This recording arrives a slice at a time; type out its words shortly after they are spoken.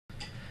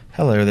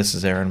Hello, this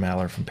is Aaron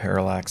Maller from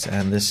Parallax,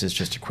 and this is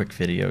just a quick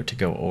video to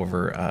go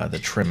over the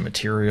trim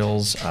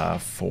materials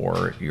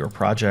for your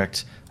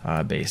project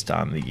based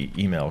on the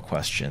email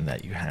question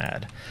that you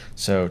had.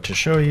 So to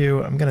show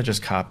you, I'm going to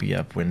just copy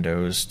up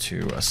windows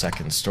to a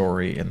second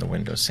story in the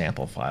Windows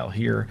sample file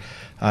here,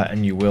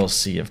 and you will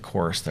see, of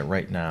course, that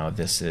right now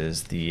this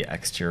is the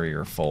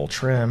exterior full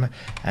trim,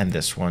 and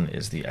this one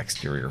is the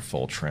exterior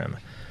full trim.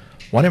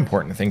 One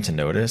important thing to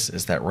notice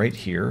is that right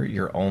here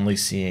you're only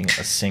seeing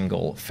a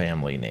single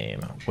family name,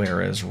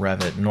 whereas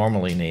Revit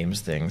normally names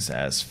things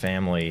as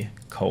family :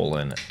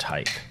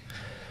 type.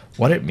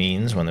 What it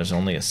means when there's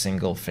only a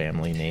single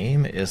family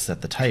name is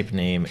that the type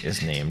name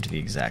is named the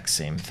exact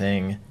same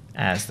thing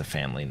as the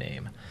family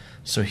name.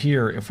 So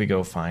here, if we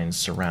go find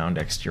surround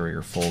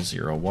exterior full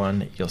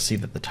 01, you'll see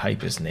that the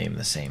type is named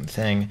the same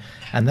thing,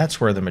 and that's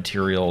where the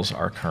materials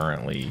are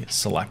currently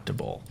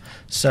selectable.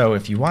 So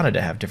if you wanted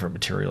to have different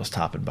materials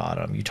top and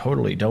bottom, you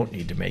totally don't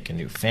need to make a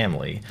new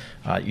family,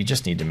 you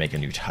just need to make a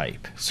new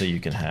type. So you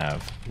can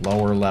have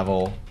lower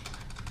level,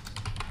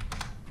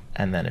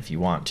 and then if you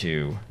want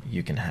to,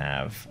 you can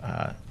have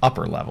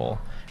upper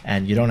level,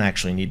 and you don't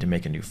actually need to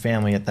make a new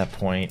family at that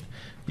point.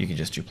 You can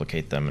just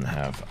duplicate them and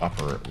have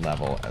upper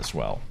level as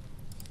well.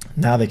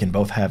 Now they can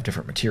both have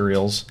different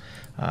materials,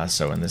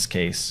 so in this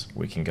case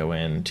we can go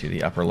into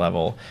the upper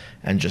level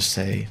and just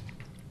say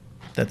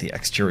that the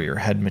exterior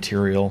head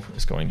material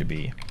is going to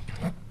be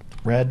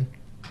red,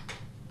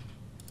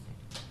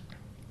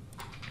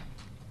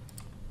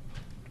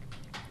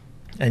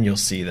 and you'll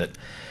see that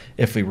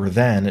if we were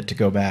then to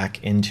go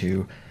back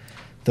into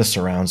the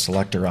surround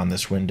selector on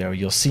this window,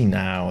 you'll see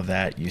now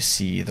that you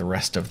see the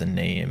rest of the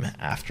name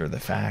after the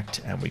fact,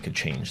 and we could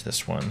change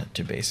this one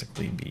to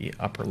basically be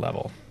upper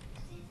level.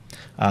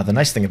 The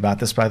nice thing about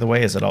this, by the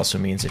way, is it also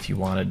means if you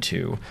wanted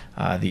to,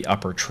 the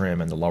upper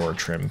trim and the lower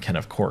trim can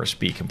of course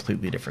be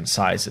completely different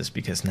sizes,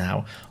 because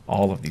now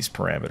all of these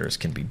parameters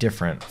can be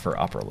different for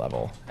upper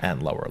level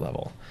and lower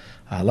level.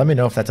 Let me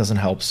know if that doesn't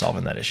help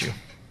solving that issue.